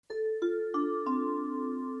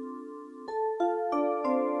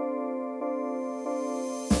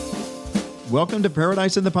Welcome to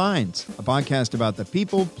Paradise in the Pines, a podcast about the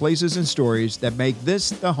people, places, and stories that make this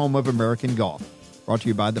the home of American golf. Brought to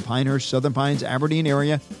you by the Pinehurst Southern Pines Aberdeen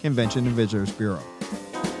Area Convention and Visitors Bureau.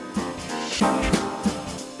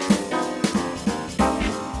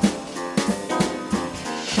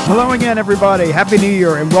 Hello again, everybody. Happy New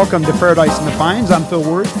Year and welcome to Paradise in the Pines. I'm Phil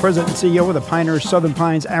Ward, President and CEO of the Pinehurst Southern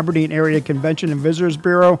Pines Aberdeen Area Convention and Visitors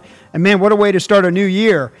Bureau. And man, what a way to start a new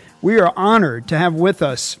year. We are honored to have with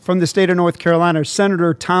us from the state of North Carolina,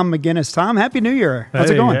 Senator Tom McInnis. Tom, Happy New Year. How's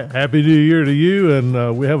it going? Happy New Year to you.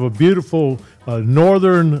 And we have a beautiful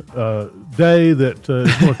northern day that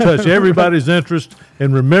is going to touch everybody's interest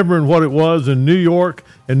in remembering what it was in New York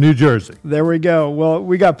and New Jersey. There we go. Well,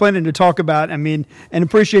 we got plenty to talk about. And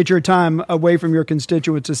appreciate your time away from your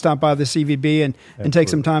constituents to stop by the CVB and take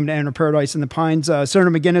some time to enter Paradise in the Pines.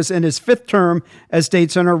 Senator McInnis in his fifth term as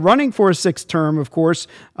state senator, running for a sixth term, of course,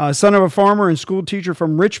 son of a farmer and school teacher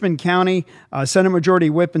from Richmond County, Senate Majority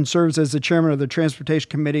Whip, and serves as the chairman of the Transportation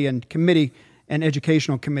Committee and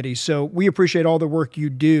Educational Committee. So we appreciate all the work you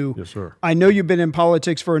do. Yes, sir. I know you've been in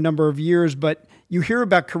politics for a number of years, but you hear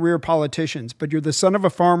about career politicians, but you're the son of a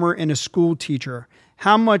farmer and a school teacher.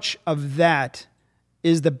 How much of that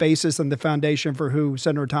is the basis and the foundation for who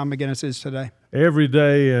Senator Tom McInnis is today? Every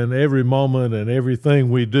day and every moment and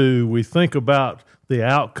everything we do, we think about the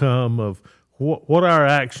outcome of what our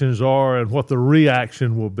actions are and what the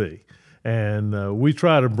reaction will be. And we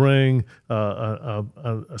try to bring a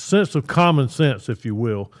sense of common sense, if you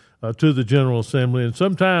will, to the General Assembly. And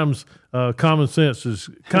sometimes common sense is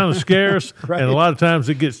kind of scarce, Right. and a lot of times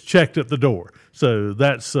it gets checked at the door. So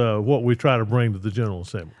that's what we try to bring to the General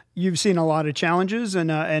Assembly. You've seen a lot of challenges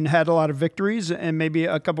and had a lot of victories and maybe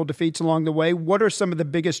a couple defeats along the way. What are some of the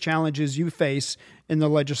biggest challenges you face in the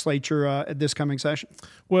legislature at this coming session?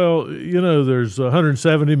 Well, there's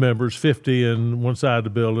 170 members, 50 in one side of the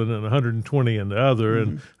building and 120 in the other. Mm-hmm.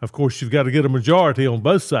 And, of course, you've got to get a majority on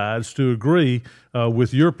both sides to agree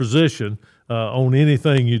with your position on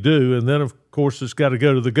anything you do. And then, of course, it's got to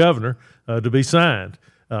go to the governor to be signed.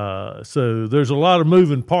 So there's a lot of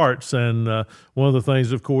moving parts, and one of the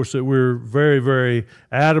things, of course, that we're very, very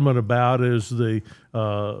adamant about is the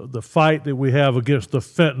fight that we have against the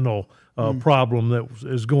fentanyl problem that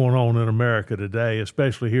is going on in America today,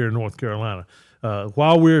 especially here in North Carolina.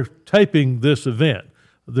 While we're taping this event,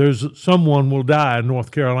 someone will die in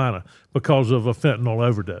North Carolina because of a fentanyl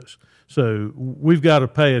overdose. So we've got to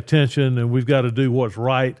pay attention, and we've got to do what's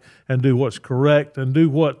right and do what's correct and do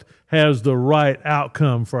what has the right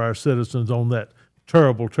outcome for our citizens on that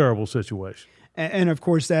terrible, terrible situation. And of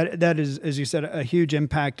course, that is, as you said, a huge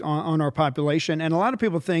impact on our population. And a lot of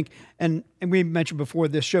people think, and we mentioned before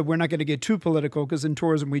this show, we're not going to get too political because in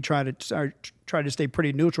tourism we try to stay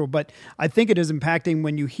pretty neutral. But I think it is impacting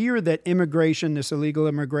when you hear that immigration, this illegal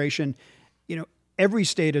immigration, every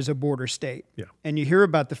state is a border state. Yeah. And you hear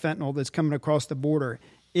about the fentanyl that's coming across the border.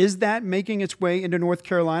 Is that making its way into North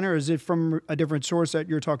Carolina, or is it from a different source that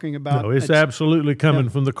you're talking about? No, it's absolutely coming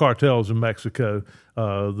from the cartels in Mexico.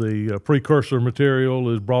 The precursor material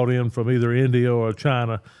is brought in from either India or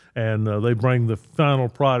China, and they bring the final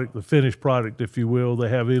product, the finished product, if you will. They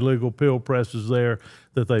have illegal pill presses there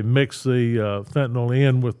that they mix the fentanyl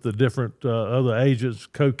in with the different other agents,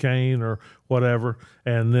 cocaine or whatever,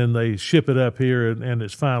 and then they ship it up here in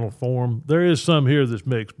its final form. There is some here that's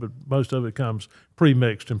mixed, but most of it comes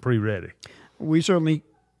pre-mixed and pre-ready. We certainly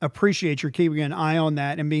appreciate your keeping an eye on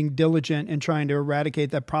that and being diligent in trying to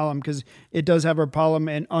eradicate that problem, because it does have a problem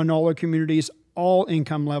in all our communities, all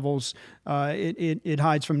income levels. It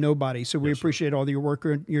hides from nobody. So we appreciate all your work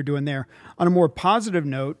you're doing there. On a more positive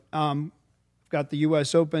note, got the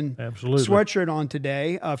U.S. Open sweatshirt on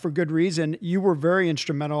today for good reason. You were very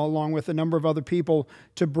instrumental, along with a number of other people,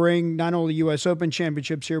 to bring not only U.S. Open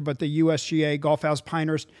championships here, but the USGA Golf House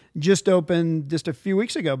Pinehurst just opened just a few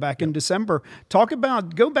weeks ago, back in December.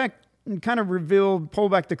 Go back and kind of pull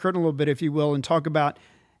back the curtain a little bit, if you will, and talk about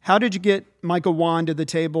how did you get Michael Wan to the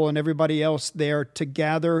table and everybody else there to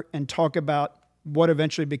gather and talk about what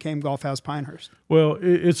eventually became Golf House Pinehurst? Well,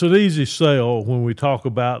 it's an easy sell when we talk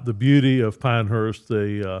about the beauty of Pinehurst,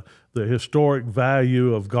 the historic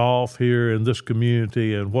value of golf here in this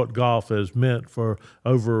community, and what golf has meant for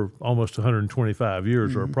over almost 125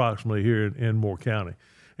 years or approximately here in Moore County.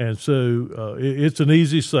 And so it's an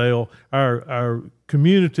easy sell. Our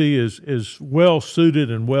community is well suited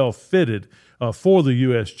and well fitted for the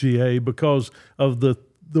USGA because of the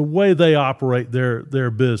way they operate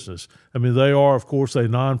their business. I mean, they are, of course, a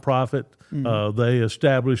nonprofit. They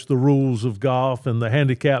establish the rules of golf and the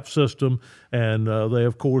handicap system, and they,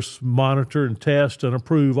 of course, monitor and test and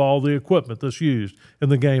approve all the equipment that's used in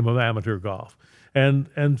the game of amateur golf.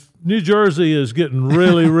 and New Jersey is getting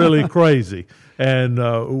really, really crazy. And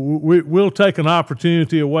we'll take an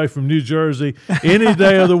opportunity away from New Jersey any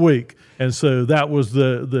day of the week. And so that was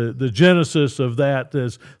the genesis of that,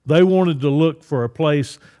 is they wanted to look for a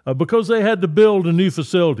place because they had to build a new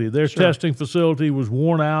facility. Their testing facility was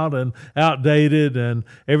worn out and outdated and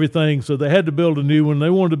everything, so they had to build a new one. They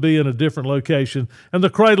wanted to be in a different location, and the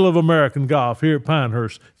cradle of American golf here at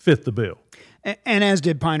Pinehurst fit the bill. And as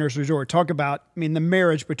did Pinehurst Resort. Talk about, the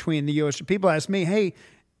marriage between the U.S. People ask me, hey,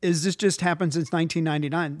 is this just happened since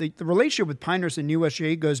 1999? The relationship with Pinehurst and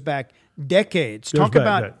USGA goes back decades. Talk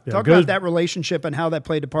about that relationship and how that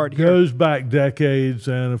played a part here. Goes back decades,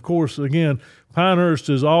 and of course, again, Pinehurst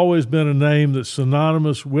has always been a name that's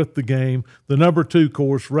synonymous with the game. The number 2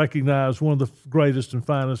 course, recognized one of the greatest and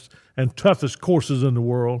finest and toughest courses in the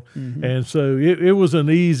world, and so it was an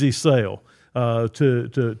easy sale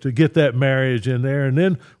to get that marriage in there. And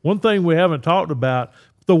then one thing we haven't talked about,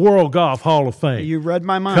 the World Golf Hall of Fame. You read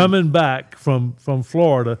my mind. Coming back from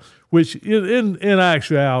Florida, which in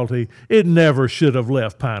actuality, it never should have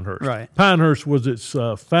left Pinehurst. Right. Pinehurst was its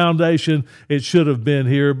foundation. It should have been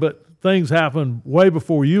here, but things happened way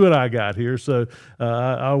before you and I got here, so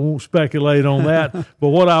I won't speculate on that. But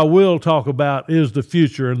what I will talk about is the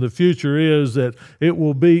future, and the future is that it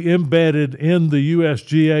will be embedded in the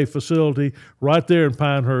USGA facility right there in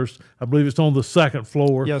Pinehurst. I believe it's on the 2nd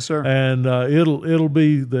floor. Yes, sir. And it'll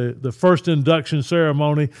be the first induction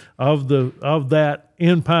ceremony of that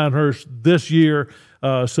in Pinehurst this year.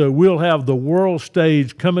 So we'll have the world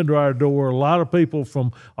stage coming to our door. A lot of people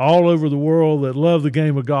from all over the world that love the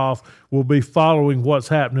game of golf will be following what's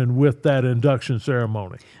happening with that induction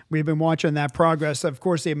ceremony. We've been watching that progress. Of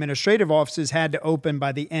course, the administrative offices had to open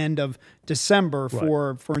by the end of December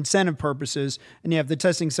for incentive purposes. And you have the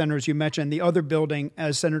testing center, as you mentioned. The other building,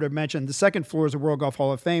 as Senator mentioned, the 2nd floor is the World Golf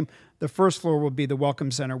Hall of Fame. The 1st floor will be the Welcome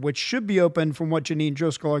Center, which should be open, from what Janine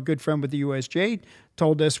Driscoll, our good friend with the USGA,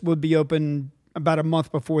 told us, would be open about a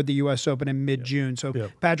month before the U.S. Open in mid-June. So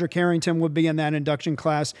Patrick Harrington would be in that induction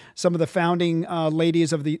class. Some of the founding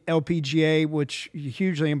ladies of the LPGA, which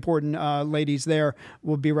hugely important ladies there,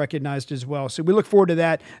 will be recognized as well. So we look forward to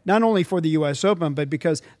that, not only for the U.S. Open, but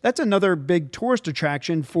because that's another big tourist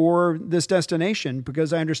attraction for this destination,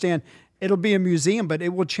 because I understand it'll be a museum, but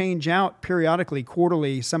it will change out periodically,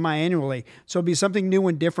 quarterly, semi-annually. So it'll be something new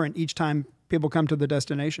and different each time people come to the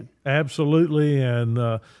destination. Absolutely, and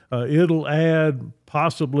it'll add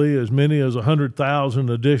possibly as many as 100,000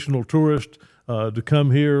 additional tourists to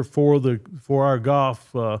come here for our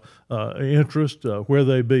golf interest, where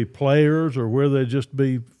they be players or where they just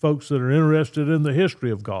be folks that are interested in the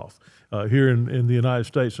history of golf. Here in the United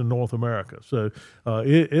States and North America. So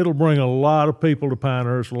it'll bring a lot of people to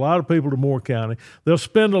Pinehurst, a lot of people to Moore County. They'll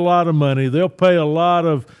spend a lot of money. They'll pay a lot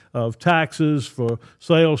of taxes for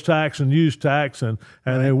sales tax and use tax. And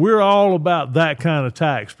we're all about that kind of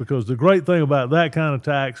tax, because the great thing about that kind of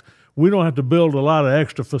tax, we don't have to build a lot of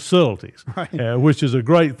extra facilities, which is a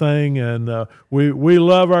great thing. And we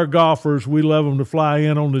love our golfers. We love them to fly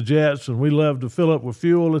in on the jets, and we love to fill up with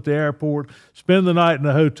fuel at the airport, spend the night in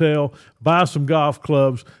the hotel, buy some golf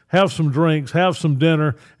clubs, have some drinks, have some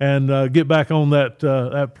dinner, and get back on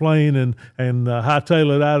that plane and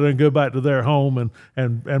hightail it out and go back to their home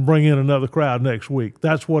and bring in another crowd next week.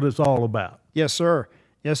 That's what it's all about. Yes, sir.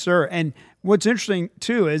 Yes, sir. And what's interesting,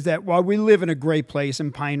 too, is that while we live in a great place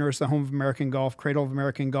in Pinehurst, the home of American golf, cradle of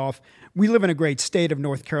American golf, we live in a great state of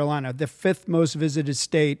North Carolina, the 5th most visited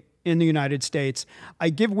state in the United States.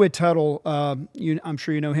 I give Whit Tuttle, I'm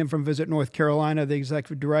sure you know him from Visit North Carolina, the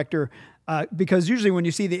executive director, because usually when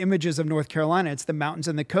you see the images of North Carolina, it's the mountains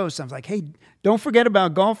and the coast. I was like, hey, don't forget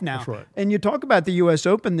about golf now. That's right. And you talk about the U.S.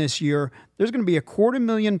 Open this year, there's going to be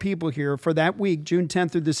 250,000 people here for that week, June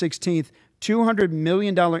 10th through the 16th, $200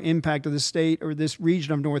 million impact of the state or this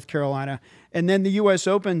region of North Carolina. And then the U.S.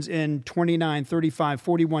 Opens in 29, 35,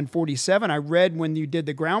 41, 47. I read when you did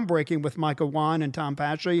the groundbreaking with Michael Wan and Tom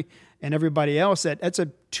Pashley and everybody else that that's a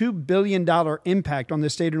 $2 billion impact on the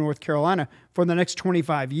state of North Carolina for the next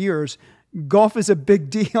 25 years. Golf is a big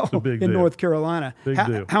deal in North Carolina.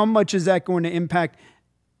 How much is that going to impact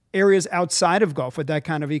areas outside of golf with that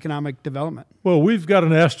kind of economic development? Well, we've got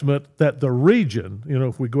an estimate that the region,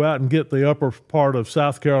 if we go out and get the upper part of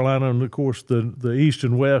South Carolina and, of course, the east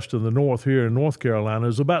and west and the north here in North Carolina,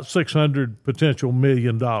 is about $600 potential $1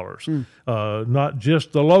 million. Not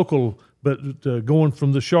just the local but going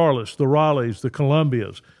from the Charlottes, the Raleighs, the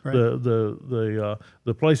Columbias, Right.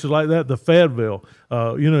 the places like that, the Fayetteville,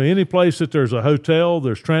 any place that there's a hotel,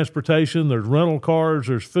 there's transportation, there's rental cars,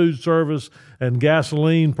 there's food service and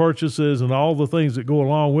gasoline purchases and all the things that go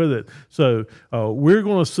along with it. So we're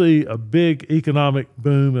going to see a big economic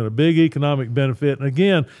boom and a big economic benefit. And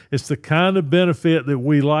again, it's the kind of benefit that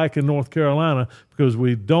we like in North Carolina because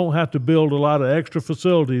we don't have to build a lot of extra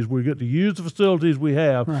facilities. We get to use the facilities we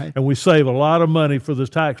have, Right. and we save a lot of money for the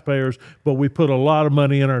taxpayers, but we put a lot of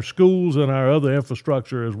money in our schools and our other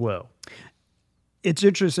infrastructure as well. It's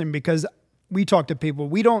interesting because we talk to people.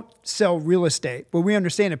 We don't sell real estate, but we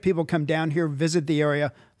understand if people come down here, visit the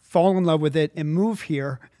area, fall in love with it, and move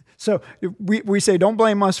here. So we say don't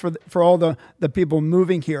blame us for all the people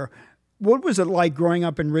moving here. What was it like growing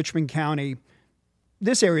up in Richmond County?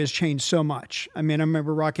 This area has changed so much. I mean, I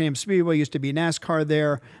remember Rockingham Speedway used to be NASCAR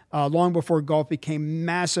there long before golf became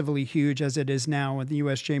massively huge as it is now with the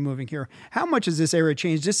USJ moving here. How much has this area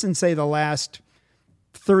changed just in, say, the last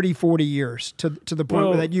 30, 40 years to the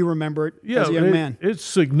point that you remember it as a young man? It's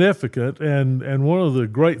significant, and one of the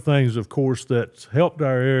great things, of course, that's helped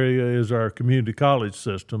our area is our community college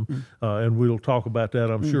system, and we'll talk about that,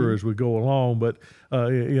 I'm sure, as we go along. But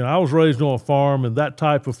I was raised on a farm, and that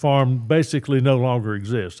type of farm basically no longer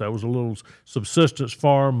exists. That was a little subsistence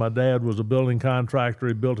farm. My dad was a building contractor.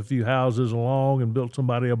 He built a few houses along and built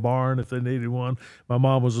somebody a barn if they needed one. My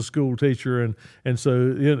mom was a school teacher, and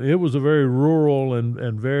so it was a very rural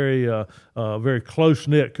and very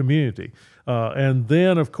close-knit community. And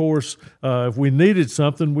then, of course, if we needed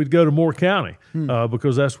something, we'd go to Moore County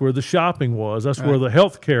because that's where the shopping was. That's where the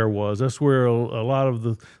health care was. That's where a lot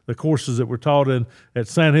of the courses that were taught at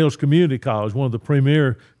Sand Hills Community College, one of the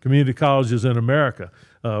premier community colleges in America,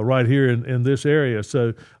 right here in this area.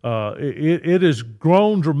 So it has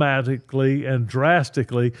grown dramatically and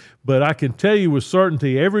drastically, but I can tell you with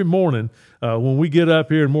certainty every morning when we get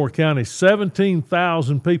up here in Moore County,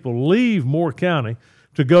 17,000 people leave Moore County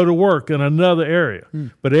to go to work in another area.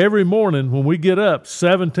 But every morning when we get up,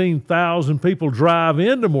 17,000 people drive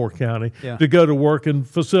into Moore County to go to work in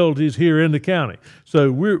facilities here in the county.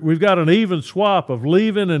 So we've got an even swap of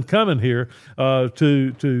leaving and coming here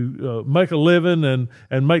to make a living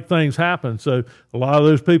and make things happen. So a lot of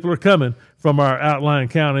those people are coming from our outlying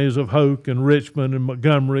counties of Hoke and Richmond and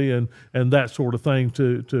Montgomery and that sort of thing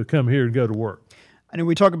to come here and go to work. I know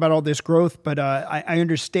we talk about all this growth, but I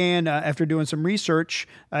understand after doing some research,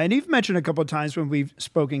 and you've mentioned a couple of times when we've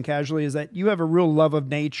spoken casually, is that you have a real love of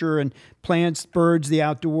nature and plants, birds, the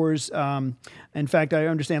outdoors. In fact, I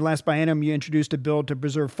understand last biennium you introduced a bill to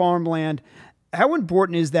preserve farmland. How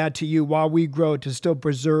important is that to you while we grow to still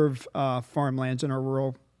preserve farmlands in our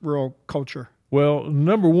rural culture? Well,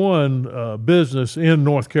 number one business in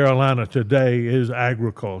North Carolina today is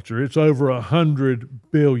agriculture. It's over $100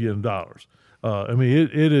 billion. I mean,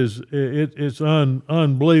 it's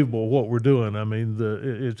unbelievable what we're doing. I mean,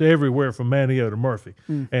 it's everywhere from Manteo to Murphy,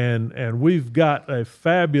 and we've got a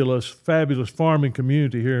fabulous farming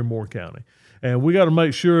community here in Moore County, and we got to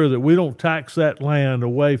make sure that we don't tax that land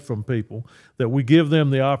away from people, that we give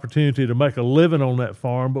them the opportunity to make a living on that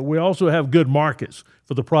farm, but we also have good markets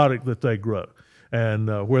for the product that they grow.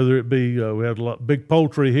 And whether it be, we have a lot, big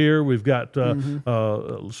poultry here, we've got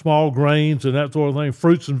small grains and that sort of thing,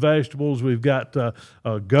 fruits and vegetables, we've got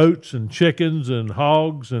goats and chickens and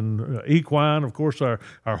hogs and equine. Of course, our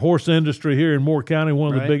horse industry here in Moore County,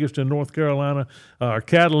 one of the biggest in North Carolina. Our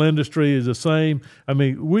cattle industry is the same. I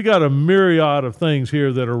mean, we got a myriad of things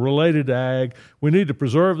here that are related to ag. We need to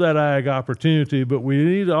preserve that ag opportunity, but we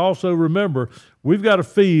need to also remember we've got to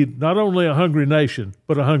feed not only a hungry nation,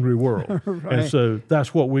 but a hungry world. And so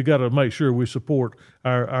that's what we got to make sure we support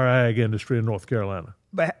our ag industry in North Carolina.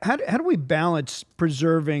 But how do we balance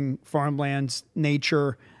preserving farmlands,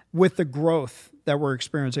 nature, with the growth that we're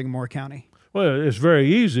experiencing in Moore County? Well, it's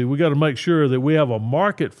very easy. We got to make sure that we have a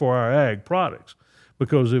market for our ag products.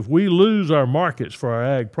 Because if we lose our markets for our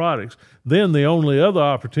ag products, then the only other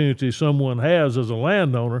opportunity someone has as a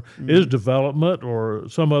landowner is development or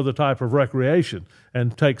some other type of recreation,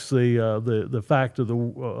 and takes the fact of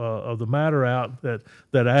the matter out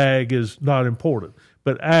that ag is not important.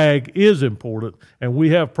 But ag is important, and we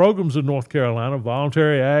have programs in North Carolina,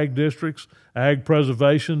 voluntary ag districts, ag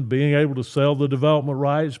preservation, being able to sell the development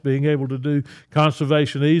rights, being able to do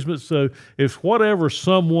conservation easements. So if whatever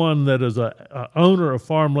someone that is a owner of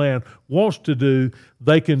farmland wants to do,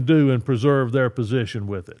 they can do and preserve their position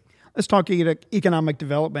with it. let's talk economic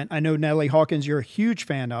development. I know Natalie Hawkins, you're a huge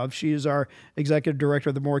fan of. She is our executive director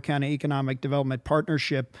of the Moore County Economic Development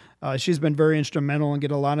Partnership. She's been very instrumental and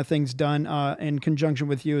get a lot of things done in conjunction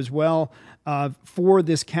with you as well for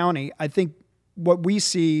this county. I think what we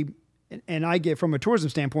see, and I get from a tourism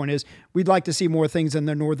standpoint, is we'd like to see more things in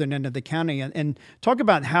the northern end of the county. And talk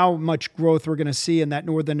about how much growth we're going to see in that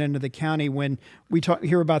northern end of the county when we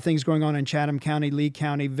hear about things going on in Chatham County, Lee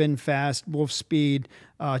County, VinFast, Wolf Speed,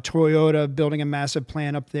 Toyota building a massive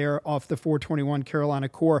plant up there off the 421 Carolina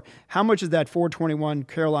Core. How much is that 421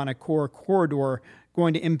 Carolina Core corridor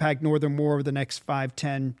going to impact northern Moore over the next 5,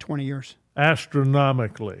 10, 20 years?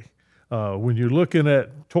 Astronomically. When you're looking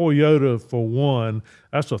at Toyota, for one,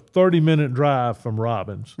 that's a 30-minute drive from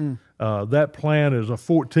Robbins. That plant is a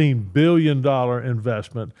 $14 billion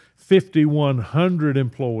investment, 5,100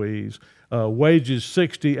 employees, wages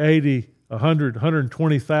 $60,000, $80,000, $100,000,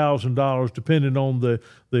 $120,000, depending on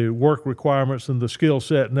the work requirements and the skill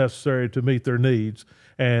set necessary to meet their needs.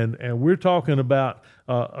 And we're talking about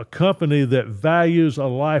a company that values a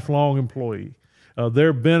lifelong employee.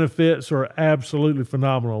 Their benefits are absolutely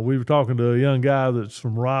phenomenal. We were talking to a young guy that's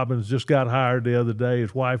from Robbins, just got hired the other day.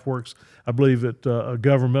 His wife works, I believe, at a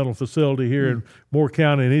governmental facility here in Moore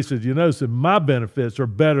County, and he said, said my benefits are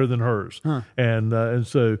better than hers. And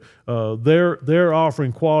so they're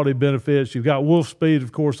offering quality benefits. You've got Wolf Speed,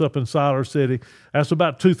 of course, up in Siler City. That's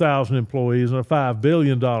about 2,000 employees and a $5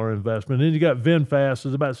 billion investment. And then you got VinFast,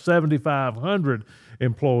 it's about 7,500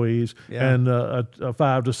 employees and a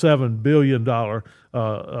 $5 to $7 billion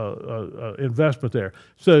investment there.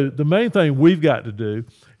 So the main thing we've got to do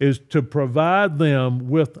is to provide them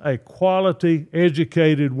with a quality,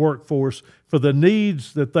 educated workforce for the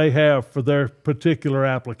needs that they have for their particular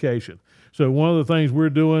application. So one of the things we're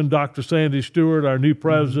doing, Dr. Sandy Stewart, our new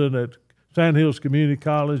president at Sandhills Community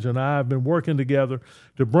College, and I have been working together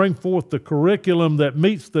to bring forth the curriculum that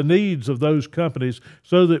meets the needs of those companies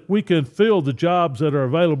so that we can fill the jobs that are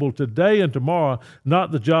available today and tomorrow,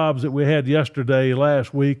 not the jobs that we had yesterday,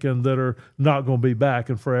 last week, and that are not going to be back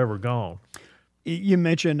and forever gone. You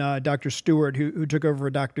mentioned Dr. Stewart, who took over for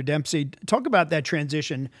Dr. Dempsey. Talk about that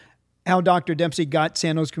transition, how Dr. Dempsey got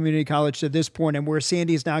Sandhills Community College to this point, and where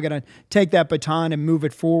Sandy's now going to take that baton and move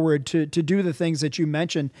it forward to do the things that you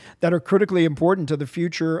mentioned that are critically important to the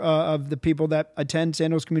future of the people that attend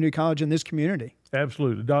Sandhills Community College in this community.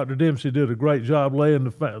 Absolutely. Dr. Dempsey did a great job laying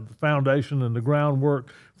the foundation and the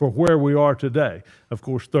groundwork for where we are today. Of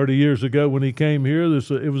course, 30 years ago when he came here, it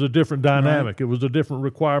was a different dynamic. Right. It was a different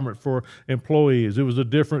requirement for employees. It was a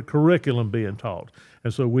different curriculum being taught.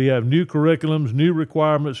 And so we have new curriculums, new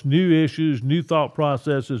requirements, new issues, new thought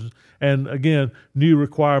processes, and again, new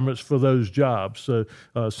requirements for those jobs. So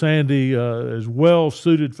Sandy is well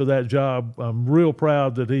suited for that job. I'm real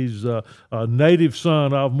proud that he's a native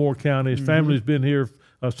son of Moore County. His family's been here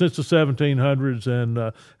since the 1700s,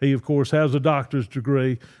 and he, of course, has a doctor's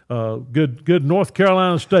degree. Good North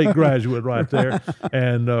Carolina State graduate right there,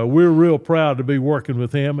 and we're real proud to be working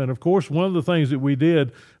with him. And, of course, one of the things that we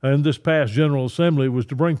did in this past General Assembly was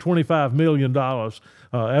to bring $25 million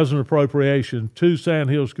as an appropriation to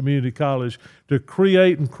Sandhills Community College to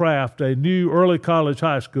create and craft a new early college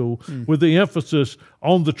high school with the emphasis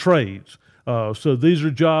on the trades. So these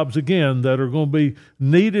are jobs, again, that are going to be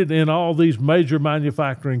needed in all these major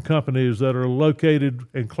manufacturing companies that are located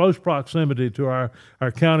in close proximity to our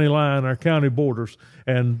county line, our county borders,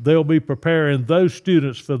 and they'll be preparing those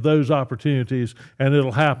students for those opportunities, and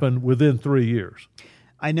it'll happen within 3 years.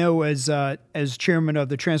 I know as chairman of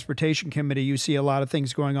the Transportation Committee, you see a lot of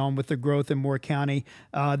things going on with the growth in Moore County.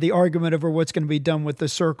 The argument over what's going to be done with the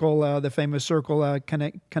circle, the famous circle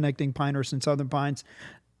connecting Pinehurst and Southern Pines.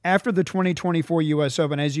 After the 2024 U.S.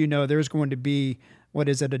 Open, as you know, there's going to be, a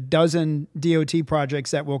dozen DOT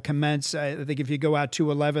projects that will commence. I think if you go out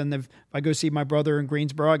 211, if I go see my brother in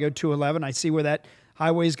Greensboro, I go 211, I see where that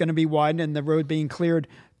highway is going to be widened and the road being cleared.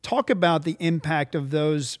 Talk about the impact of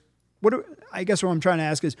those. I guess what I'm trying to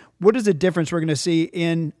ask is, what is the difference we're going to see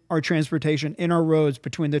in our transportation, in our roads,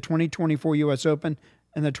 between the 2024 U.S. Open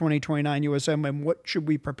and the 2029 U.S. Open, and what should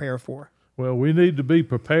we prepare for? Well, we need to be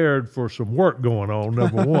prepared for some work going on,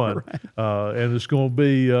 number one. Right. And it's going to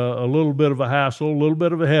be a little bit of a hassle, a little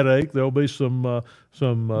bit of a headache. There'll be some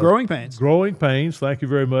growing pains. Growing pains, thank you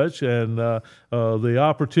very much. And the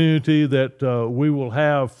opportunity that we will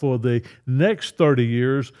have for the next 30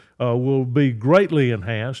 years will be greatly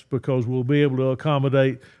enhanced because we'll be able to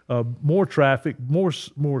accommodate more traffic, more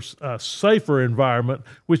safer environment,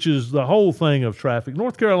 which is the whole thing of traffic.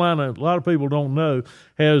 North Carolina, a lot of people don't know,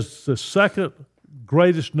 has the second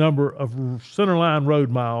greatest number of centerline road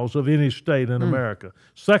miles of any state in America,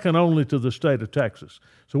 second only to the state of Texas.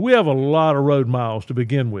 So we have a lot of road miles to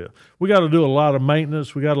begin with. We got to do a lot of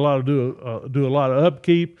maintenance. We got to do a lot of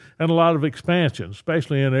upkeep and a lot of expansion,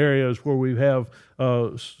 especially in areas where we have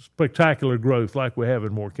spectacular growth like we have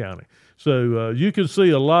in Moore County. So you can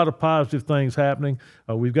see a lot of positive things happening.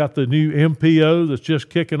 We've got the new MPO that's just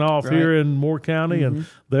kicking off here in Moore County, and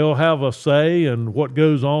they'll have a say in what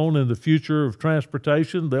goes on in the future of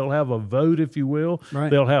transportation. They'll have a vote, if you will.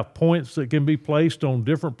 They'll have points that can be placed on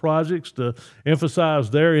different projects to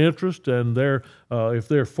emphasize their interest, and if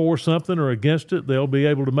they're for something or against it, they'll be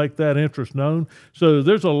able to make that interest known. So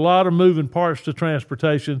there's a lot of moving parts to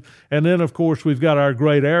transportation. And then, of course, we've got our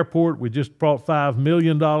great airport. We just brought $5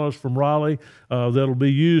 million from Raleigh that'll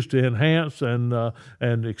be used to enhance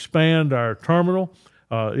and expand our terminal.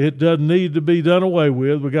 It doesn't need to be done away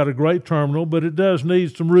with. We got a great terminal, but it does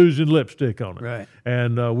need some rouge and lipstick on it.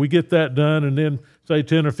 And we get that done, and then say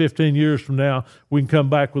 10 or 15 years from now, we can come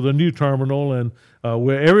back with a new terminal. And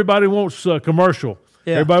where everybody wants commercial.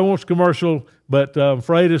 Everybody wants commercial, but I'm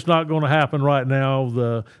afraid it's not going to happen right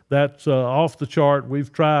now. That's off the chart.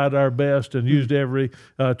 We've tried our best and used every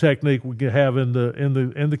technique we can have in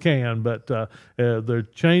the can, but they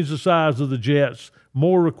change the size of the jets,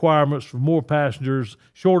 more requirements for more passengers,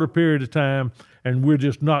 shorter period of time, and we're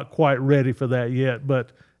just not quite ready for that yet.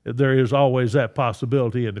 But there is always that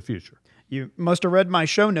possibility in the future. You must have read my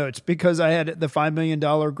show notes because I had the $5 million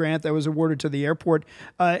grant that was awarded to the airport,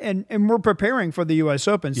 and we're preparing for the U.S.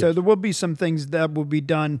 Open. So there will be some things that will be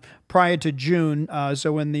done prior to June.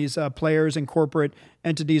 So when these players and corporate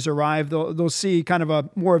entities arrive, they'll see kind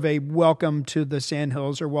of more of a welcome to the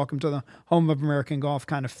Sandhills or welcome to the home of American golf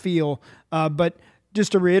kind of feel. But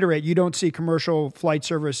just to reiterate, you don't see commercial flight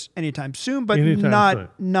service anytime soon, but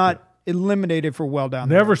not eliminated for well down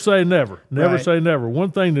there. Never say never. Never say never. One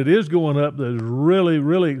thing that is going up that is really,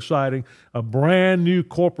 really exciting, a brand new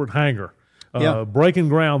corporate hangar breaking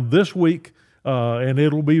ground this week, and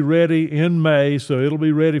it'll be ready in May, so it'll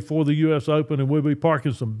be ready for the U.S. Open, and we'll be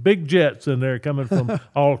parking some big jets in there coming from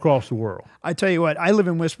all across the world. I tell you what, I live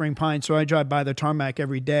in Whispering Pines, so I drive by the tarmac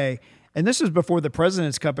every day, and this is before the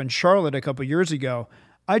President's Cup in Charlotte a couple years ago.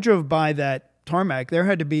 I drove by that tarmac. There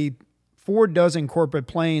had to be 4 dozen corporate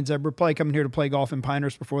planes that were probably coming here to play golf in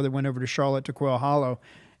Pinehurst before they went over to Charlotte to Quail Hollow.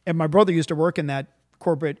 And my brother used to work in that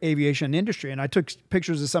corporate aviation industry, and I took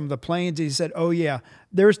pictures of some of the planes. He said, "Oh yeah,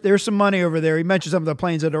 there's some money over there." He mentioned some of the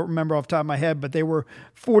planes I don't remember off the top of my head, but they were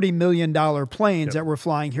 $40 million planes that were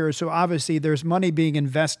flying here. So obviously there's money being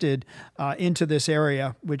invested into this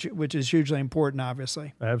area, which is hugely important,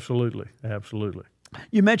 obviously. Absolutely.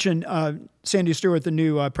 You mentioned Sandy Stewart, the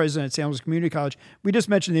new president at San Luis Community College. We just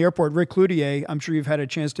mentioned the airport. Rick Cloutier, I'm sure you've had a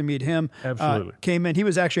chance to meet him. Absolutely. Came in. He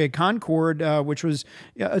was actually at Concord, which was,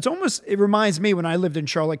 it reminds me when I lived in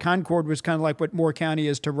Charlotte, Concord was kind of like what Moore County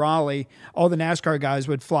is to Raleigh. All the NASCAR guys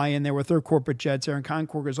would fly in there with their corporate jets there in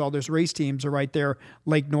Concord because all those race teams are right there,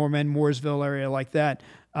 Lake Norman, Mooresville area like that.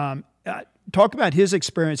 Talk about his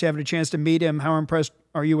experience, having a chance to meet him. How impressed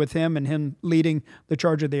are you with him and him leading the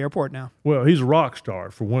charge of the airport now? Well, he's a rock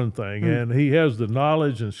star, for one thing, and he has the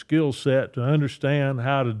knowledge and skill set to understand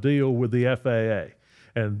how to deal with the FAA.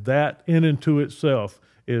 And that in and to itself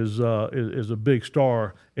is a big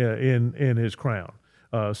star in his crown.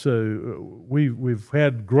 So we've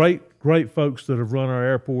had great folks that have run our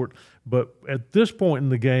airport, but at this point in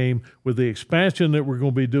the game, with the expansion that we're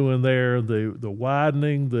going to be doing there, the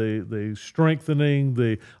widening, the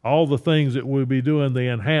strengthening, all the things that we'll be doing, the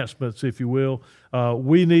enhancements, if you will,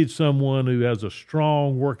 we need someone who has a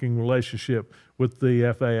strong working relationship with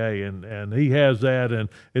the FAA, and he has that, and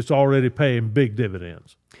it's already paying big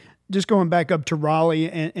dividends. Just going back up to Raleigh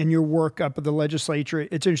and your work up at the legislature,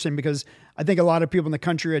 it's interesting because I think a lot of people in the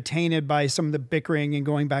country are tainted by some of the bickering and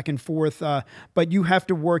going back and forth. But you have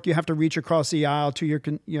to work, you have to reach across the aisle to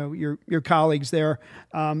your colleagues there.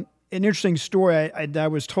 An interesting story I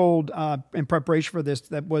was told in preparation for this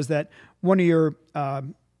was that one of your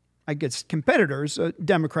competitors, a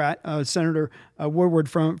Democrat, Senator Woodward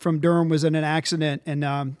from Durham, was in an accident,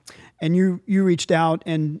 and you reached out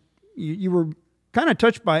and you were kind of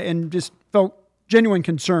touched by it and just felt genuine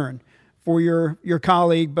concern for your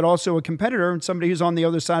colleague, but also a competitor and somebody who's on the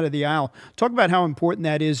other side of the aisle. Talk about how important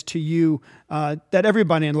that is to you, that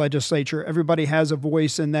everybody in the legislature, everybody has a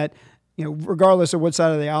voice, and that, regardless of what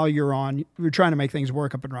side of the aisle you're on, you're trying to make things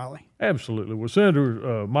work up in Raleigh. Absolutely. Well,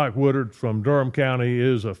 Senator Mike Woodard from Durham County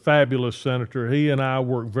is a fabulous senator. He and I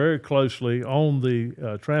work very closely on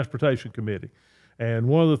the Transportation Committee. And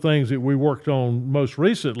one of the things that we worked on most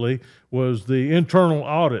recently was the internal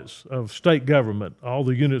audits of state government, all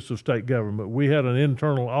the units of state government. We had an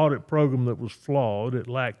internal audit program that was flawed. It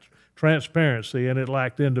lacked transparency and it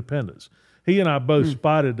lacked independence. He and I both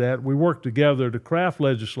spotted that. We worked together to craft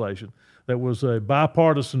legislation that was a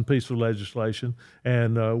bipartisan piece of legislation,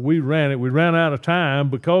 and we ran it. We ran out of time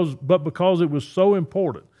because it was so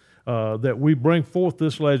important that we bring forth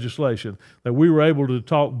this legislation, that we were able to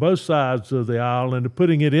talk both sides of the aisle into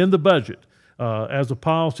putting it in the budget as a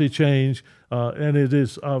policy change, and it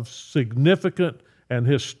is of significant and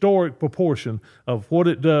historic proportion of what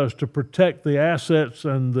it does to protect the assets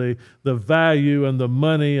and the value and the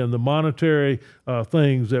money and the monetary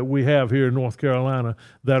things that we have here in North Carolina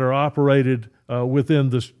that are operated within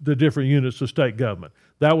the different units of state government.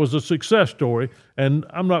 That was a success story, and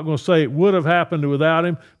I'm not going to say it would have happened without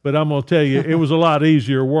him, but I'm going to tell you it was a lot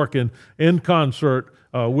easier working in concert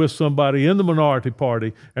with somebody in the minority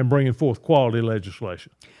party and bringing forth quality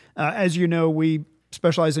legislation. As you know, we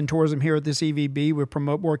specialize in tourism here at the CVB. We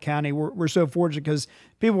promote Moore County. We're so fortunate because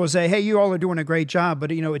people will say, hey, you all are doing a great job,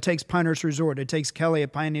 but it takes Pinehurst Resort, it takes Kelly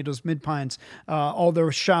at Pine Needles, Mid-Pines, all their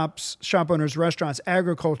shops, shop owners, restaurants,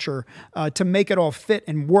 agriculture, to make it all fit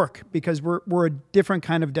and work, because we're a different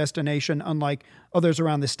kind of destination, unlike others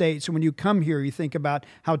around the state. So when you come here, you think about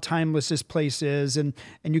how timeless this place is, and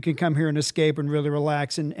you can come here and escape and really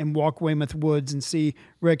relax and walk Weymouth Woods and see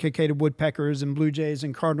red-cockaded woodpeckers and blue jays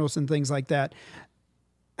and cardinals and things like that.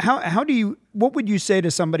 What would you say to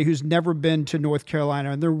somebody who's never been to North Carolina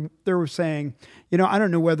and they're saying, I don't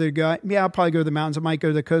know whether to go, I'll probably go to the mountains, I might go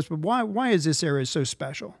to the coast, but why is this area so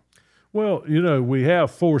special? Well, we have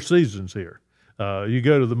 4 seasons here. You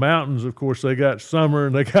go to the mountains, of course, they got summer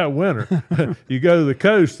and they got winter. You go to the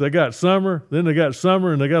coast, they got summer, then they got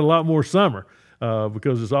summer, and they got a lot more summer.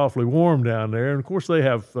 Because it's awfully warm down there, and of course they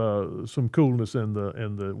have some coolness in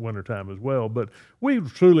the wintertime as well. But we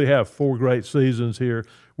truly have 4 great seasons here.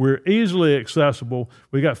 We're easily accessible.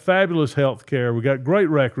 We got fabulous health care. We got great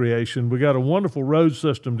recreation. We got a wonderful road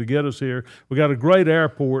system to get us here. We got a great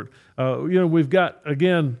airport. We've got,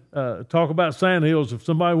 again, talk about Sandhills. If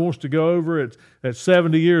somebody wants to go over at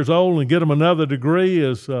 70 years old and get them another degree,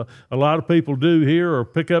 as a lot of people do here, or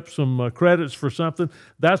pick up some credits for something,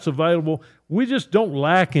 that's available. We just don't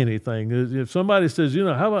lack anything. If somebody says,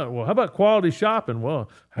 how about quality shopping? Well,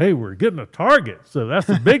 hey, we're getting a Target, so that's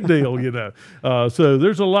a big deal, So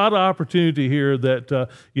there's a lot of opportunity here that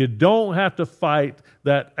you don't have to fight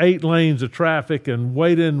that 8 lanes of traffic and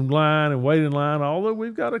wait in line, although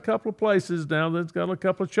we've got a couple of places now that's got a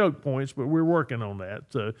couple of choke points, but we're working on that.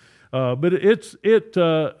 So, but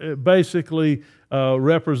it basically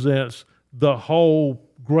represents the whole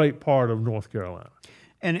great part of North Carolina.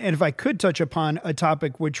 And if I could touch upon a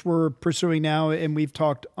topic which we're pursuing now, and we've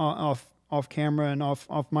talked off camera and off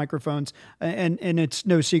microphones, and it's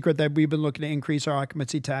no secret that we've been looking to increase our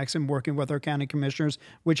occupancy tax and working with our county commissioners,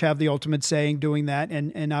 which have the ultimate say in doing that.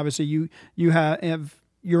 And obviously you have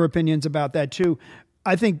your opinions about that too.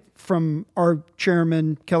 I think from our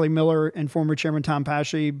chairman, Kelly Miller, and former chairman, Tom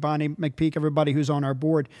Pashley, Bonnie McPeak, everybody who's on our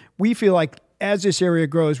board, we feel like as this area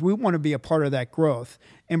grows, we want to be a part of that growth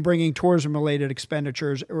and bringing tourism-related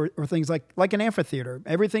expenditures or things like an amphitheater.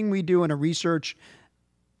 Everything we do in a research,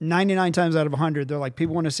 99 times out of 100, they're like,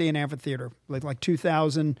 people want to see an amphitheater, like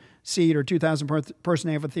 2,000 seat or 2,000 person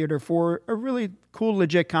amphitheater for a really cool,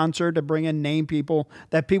 legit concert to bring in name people,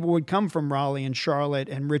 that people would come from Raleigh and Charlotte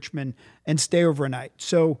and Richmond and stay overnight.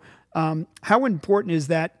 So how important is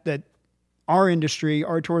that our industry,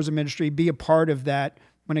 our tourism industry, be a part of that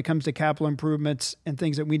when it comes to capital improvements and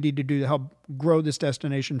things that we need to do to help grow this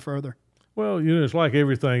destination further? Well, it's like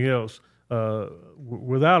everything else.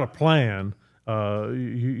 Without a plan,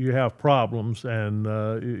 you have problems, and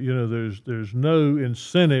there's no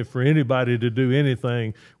incentive for anybody to do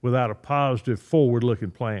anything without a positive,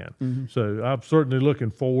 forward-looking plan. Mm-hmm. So I'm certainly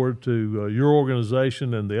looking forward to your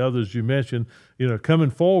organization and the others you mentioned,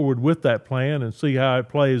 coming forward with that plan and see how it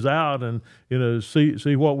plays out, and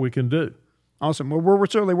see what we can do. Awesome. Well, we're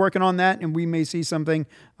certainly working on that, and we may see something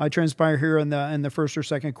transpire here in the first or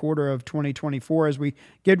second quarter of 2024 as we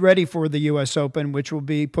get ready for the U.S. Open, which will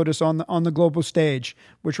put us on the global stage,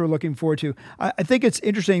 which we're looking forward to. I think it's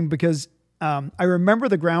interesting because I remember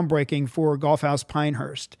the groundbreaking for Golf House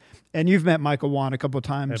Pinehurst, and you've met Michael Wan a couple of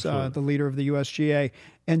times, the leader of the USGA,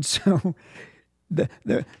 and so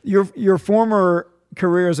your former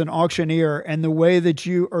career as an auctioneer and the way that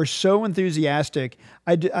you are so enthusiastic,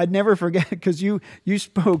 I'd never forget, because you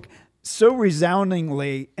spoke so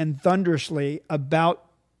resoundingly and thunderously about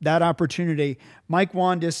that opportunity. Mike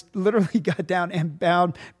Wan just literally got down and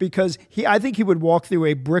bowed because I think he would walk through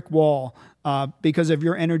a brick wall because of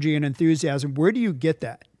your energy and enthusiasm. Where do you get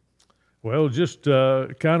that? Well, just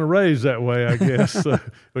kind of raised that way, I guess.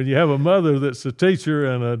 When you have a mother that's a teacher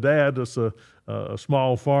and a dad that's a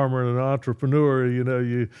small farmer and an entrepreneur,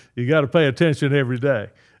 you got to pay attention every day.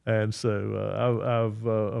 And so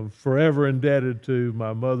I'm forever indebted to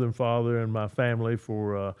my mother and father and my family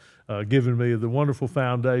for giving me the wonderful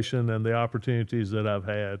foundation and the opportunities that I've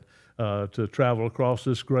had to travel across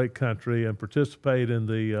this great country and participate in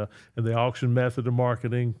the auction method of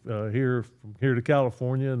marketing from here to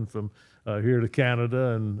California and from here to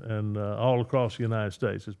Canada and all across the United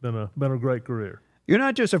States. It's been a great career. You're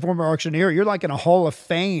not just a former auctioneer. You're like in a hall of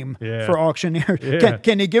fame for auctioneers. Yeah.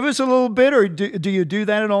 Can you give us a little bit, or do you do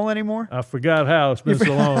that at all anymore? I forgot how. It's been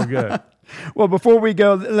so long ago. Well, before we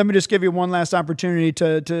go, let me just give you one last opportunity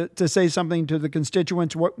to say something to the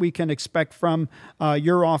constituents, what we can expect from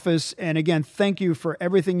your office. And again, thank you for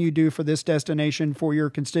everything you do for this destination, for your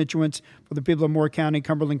constituents, for the people of Moore County,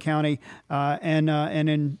 Cumberland County, and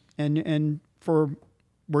for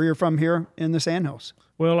where you're from here in the Sandhills.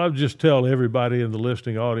 Well, I'll just tell everybody in the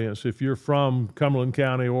listening audience, if you're from Cumberland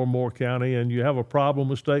County or Moore County and you have a problem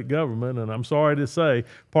with state government, and I'm sorry to say,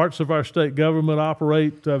 parts of our state government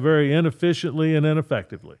operate very inefficiently and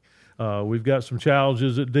ineffectively. We've got some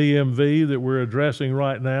challenges at DMV that we're addressing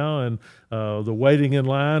right now, and the waiting in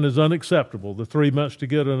line is unacceptable. The 3 months to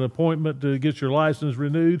get an appointment to get your license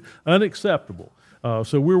renewed, unacceptable.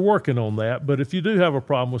 So we're working on that. But if you do have a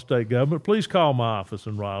problem with state government, please call my office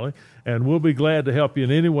in Raleigh, and we'll be glad to help you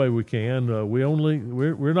in any way we can.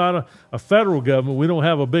 We're not a federal government. We don't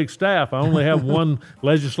have a big staff. I only have one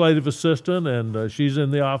legislative assistant, and she's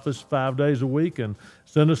in the office 5 days a week. And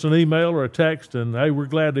send us an email or a text, and hey, we're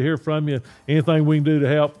glad to hear from you. Anything we can do to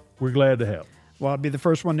help, we're glad to help. Well, I'll be the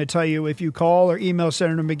first one to tell you, if you call or email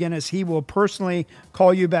Senator McInnis, he will personally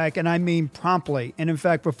call you back, and I mean promptly. And in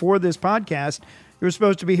fact, before this podcast, you were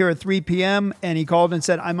supposed to be here at 3 p.m., and he called and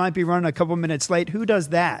said, I might be running a couple minutes late. Who does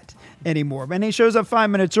that anymore? And he shows up 5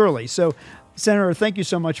 minutes early. So, Senator, thank you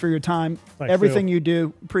so much for your time. Thanks, everything Phil. you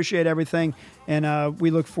do, appreciate everything. And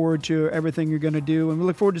we look forward to everything you're going to do. And we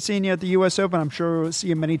look forward to seeing you at the U.S. Open. I'm sure we'll see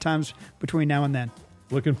you many times between now and then.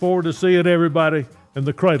 Looking forward to seeing everybody in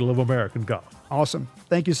the cradle of American golf. Awesome.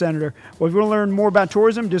 Thank you, Senator. Well, if you want to learn more about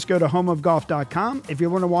tourism, just go to homeofgolf.com. If you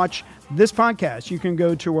want to watch this podcast, you can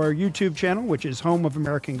go to our YouTube channel, which is Home of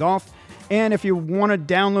American Golf. And if you want to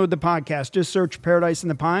download the podcast, just search Paradise in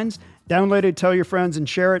the Pines. Download it, tell your friends, and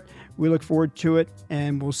share it. We look forward to it,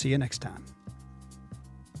 and we'll see you next time.